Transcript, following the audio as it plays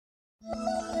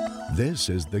This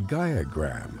is the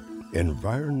Gaiagram,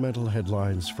 environmental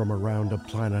headlines from around a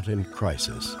planet in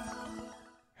crisis.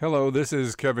 Hello, this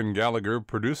is Kevin Gallagher,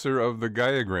 producer of the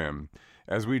Gaiagram.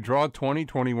 As we draw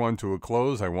 2021 to a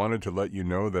close, I wanted to let you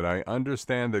know that I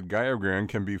understand that Gaiagram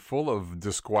can be full of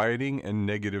disquieting and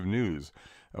negative news.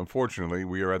 Unfortunately,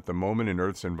 we are at the moment in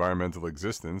Earth's environmental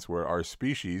existence where our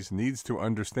species needs to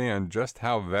understand just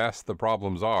how vast the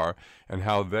problems are and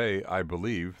how they, I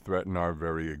believe, threaten our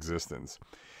very existence.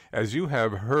 As you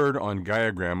have heard on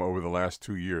Gaiagram over the last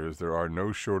 2 years, there are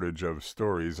no shortage of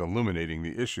stories illuminating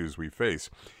the issues we face.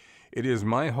 It is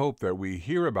my hope that we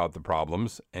hear about the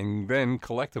problems and then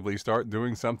collectively start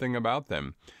doing something about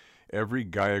them. Every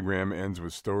Gaiagram ends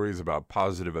with stories about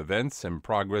positive events and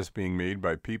progress being made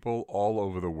by people all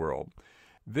over the world.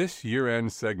 This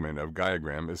year-end segment of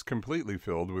Gaiagram is completely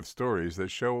filled with stories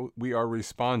that show we are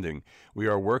responding. We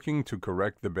are working to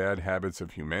correct the bad habits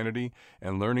of humanity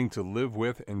and learning to live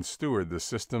with and steward the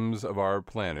systems of our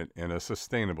planet in a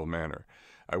sustainable manner.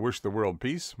 I wish the world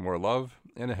peace, more love,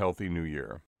 and a healthy new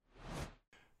year.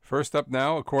 First up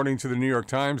now, according to the New York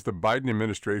Times, the Biden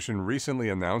administration recently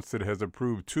announced it has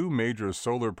approved 2 major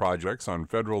solar projects on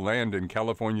federal land in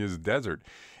California's desert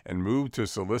and moved to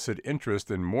solicit interest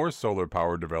in more solar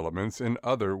power developments in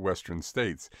other western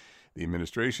states. The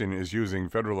administration is using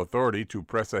federal authority to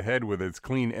press ahead with its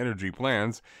clean energy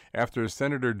plans after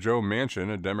Senator Joe Manchin,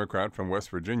 a Democrat from West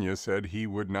Virginia, said he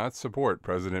would not support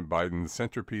President Biden's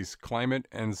centerpiece climate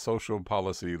and social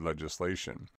policy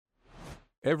legislation.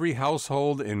 Every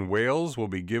household in Wales will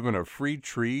be given a free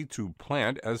tree to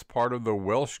plant as part of the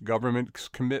Welsh government's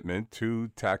commitment to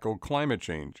tackle climate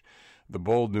change. The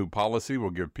bold new policy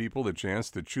will give people the chance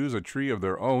to choose a tree of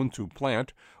their own to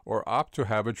plant or opt to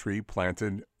have a tree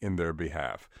planted in their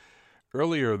behalf.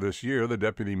 Earlier this year, the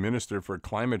Deputy Minister for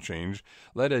Climate Change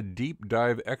led a deep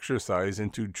dive exercise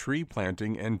into tree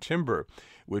planting and timber,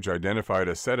 which identified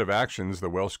a set of actions the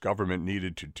Welsh government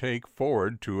needed to take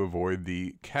forward to avoid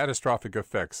the catastrophic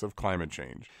effects of climate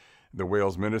change. The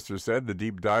Wales minister said the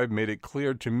deep dive made it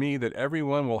clear to me that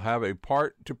everyone will have a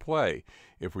part to play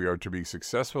if we are to be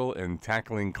successful in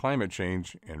tackling climate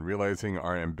change and realizing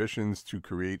our ambitions to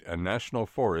create a national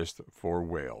forest for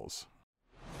Wales.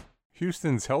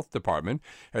 Houston's health department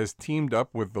has teamed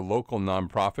up with the local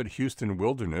nonprofit Houston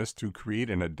Wilderness to create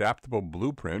an adaptable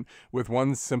blueprint with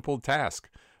one simple task: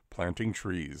 planting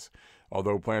trees.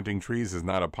 Although planting trees is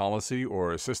not a policy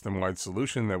or a system-wide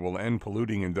solution that will end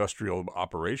polluting industrial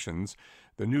operations,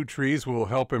 the new trees will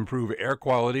help improve air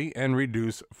quality and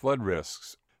reduce flood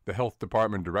risks. The health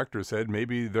department director said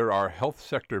maybe there are health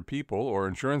sector people or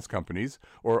insurance companies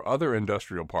or other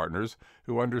industrial partners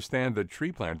who understand that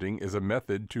tree planting is a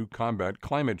method to combat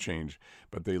climate change,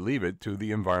 but they leave it to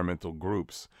the environmental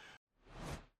groups.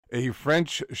 A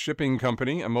French shipping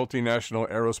company, a multinational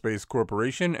aerospace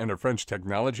corporation, and a French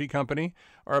technology company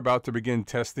are about to begin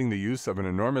testing the use of an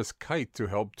enormous kite to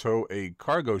help tow a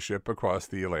cargo ship across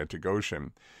the Atlantic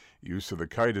Ocean. Use of the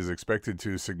kite is expected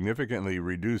to significantly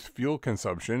reduce fuel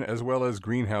consumption as well as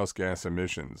greenhouse gas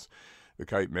emissions. The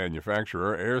kite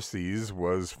manufacturer, Airseas,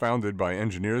 was founded by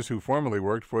engineers who formerly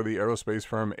worked for the aerospace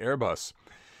firm Airbus.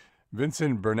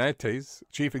 Vincent Bernates,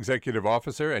 chief executive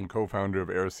officer and co-founder of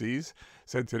Airseas,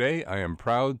 said today, "I am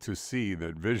proud to see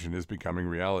that vision is becoming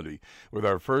reality, with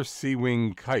our first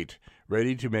Sea-Wing kite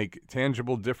ready to make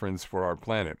tangible difference for our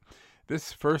planet.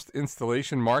 This first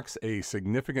installation marks a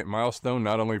significant milestone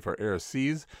not only for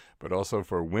Airseas, but also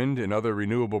for wind and other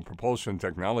renewable propulsion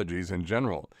technologies in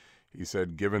general." He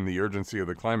said, given the urgency of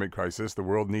the climate crisis, the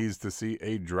world needs to see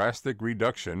a drastic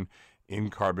reduction in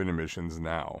carbon emissions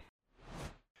now.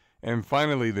 And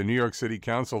finally, the New York City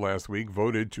Council last week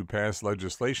voted to pass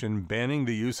legislation banning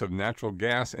the use of natural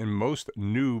gas in most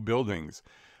new buildings.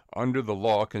 Under the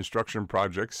law, construction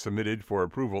projects submitted for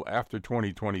approval after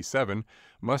 2027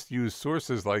 must use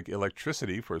sources like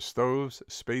electricity for stoves,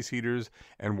 space heaters,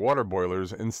 and water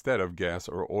boilers instead of gas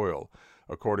or oil.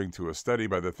 According to a study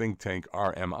by the think tank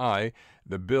RMI,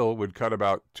 the bill would cut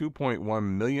about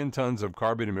 2.1 million tons of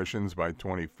carbon emissions by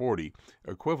 2040,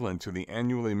 equivalent to the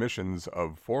annual emissions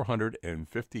of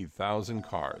 450,000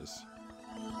 cars.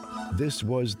 This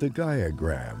was the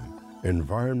Gaiagram,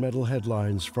 environmental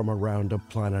headlines from around a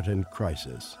planet in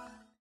crisis.